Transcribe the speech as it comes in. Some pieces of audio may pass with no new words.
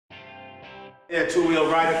Yeah, two-wheel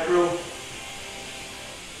rider crew.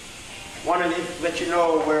 Wanted to let you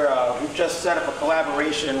know we've just set up a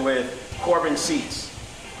collaboration with Corbin seats.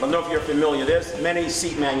 I don't know if you're familiar. There's many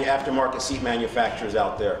aftermarket seat manufacturers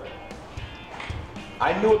out there.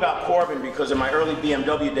 I knew about Corbin because in my early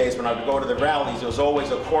BMW days when I would go to the rallies, there was always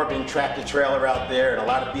a Corbin tractor trailer out there and a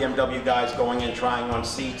lot of BMW guys going in, trying on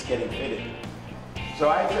seats, getting fitted. So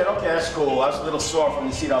I said, okay, that's cool. I was a little sore from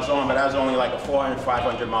the seat I was on, but that was only like a 400,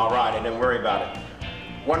 500 mile ride. I didn't worry about it.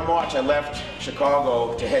 One March, I left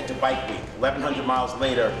Chicago to head to Bike Week. 1,100 miles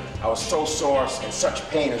later, I was so sore and such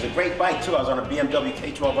pain. It was a great bike too. I was on a BMW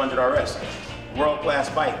K1200 RS, world-class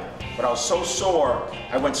bike. But I was so sore,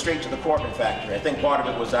 I went straight to the Corbin factory. I think part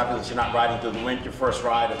of it was obviously not riding through the winter, first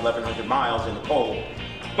ride at 1,100 miles in the cold.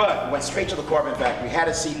 But went straight to the Corbin factory, had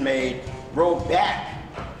a seat made, rode back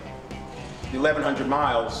the 1,100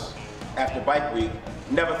 miles after Bike Week,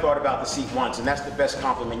 never thought about the seat once, and that's the best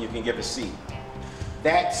compliment you can give a seat.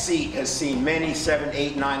 That seat has seen many 700,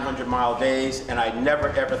 800, 900 mile days, and I never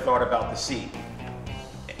ever thought about the seat.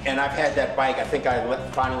 And I've had that bike, I think I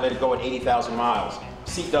finally let it go at 80,000 miles.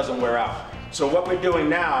 Seat doesn't wear out. So what we're doing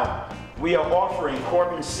now, we are offering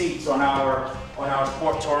Corbin seats on our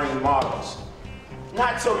sport touring models.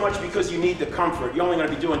 Not so much because you need the comfort, you're only going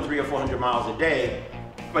to be doing 300 or 400 miles a day,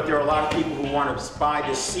 but there are a lot of people who want to buy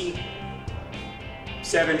this seat,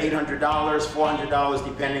 $700, $800, $400,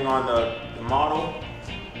 depending on the model.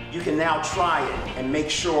 You can now try it and make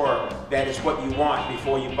sure that it's what you want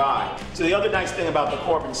before you buy. So the other nice thing about the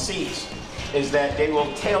Corbin seats is that they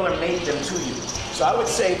will tailor-make them to you. So I would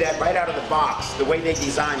say that right out of the box, the way they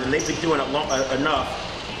design them, they've been doing it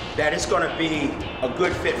enough that it's going to be a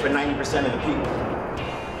good fit for 90% of the people.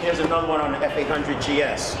 Here's another one on the F800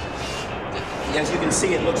 GS. As you can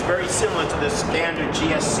see, it looks very similar to the standard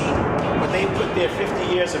GS seat, but they put their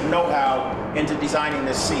 50 years of know-how into designing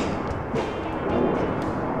this seat.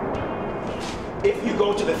 If you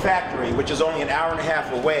go to the factory, which is only an hour and a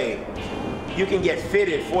half away, you can get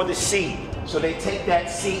fitted for the seat. So they take that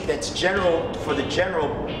seat that's for the general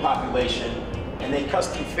population, and they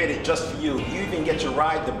custom fit it just for you. You even get to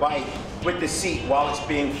ride the bike with the seat while it's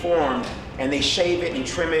being formed, and they shave it and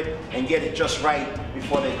trim it and get it just right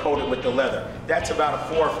before they coat it with the leather. That's about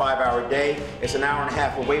a 4 or 5 hour day. It's an hour and a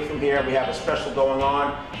half away from here. We have a special going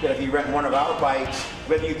on that if you rent one of our bikes,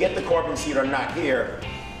 whether you get the Corbin seat or not here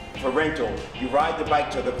for rental, you ride the bike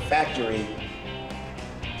to the factory,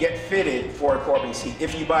 get fitted for a Corbin seat.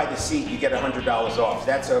 If you buy the seat, you get $100 off.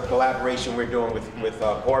 That's a collaboration we're doing with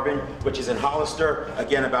Corbin, which is in Hollister,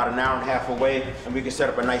 again about an hour and a half away, and we can set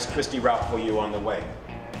up a nice Christie route for you on the way.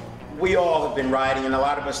 We all have been riding, and a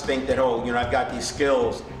lot of us think that, oh, you know, I've got these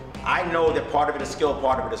skills. I know that part of it is skill,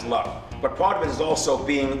 part of it is luck. But part of it is also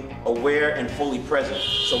being aware and fully present.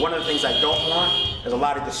 So one of the things I don't want is a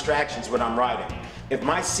lot of distractions when I'm riding. If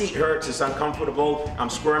my seat hurts, it's uncomfortable, I'm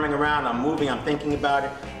squirming around, I'm moving, I'm thinking about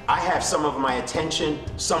it, I have some of my attention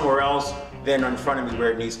somewhere else than in front of me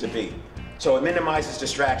where it needs to be. So it minimizes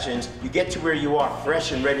distractions. You get to where you are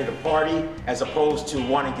fresh and ready to party, as opposed to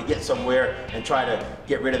wanting to get somewhere and try to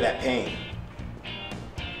get rid of that pain.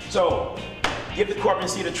 So give the Corbin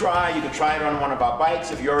seat a try. You can try it on one of our bikes.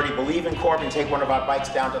 If you already believe in Corbin, take one of our bikes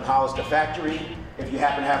down to the Hollister factory. If you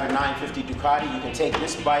happen to have a 950 Ducati, you can take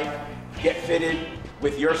this bike, get fitted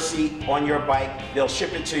with your seat on your bike. They'll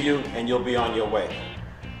ship it to you and you'll be on your way.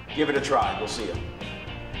 Give it a try. We'll see you.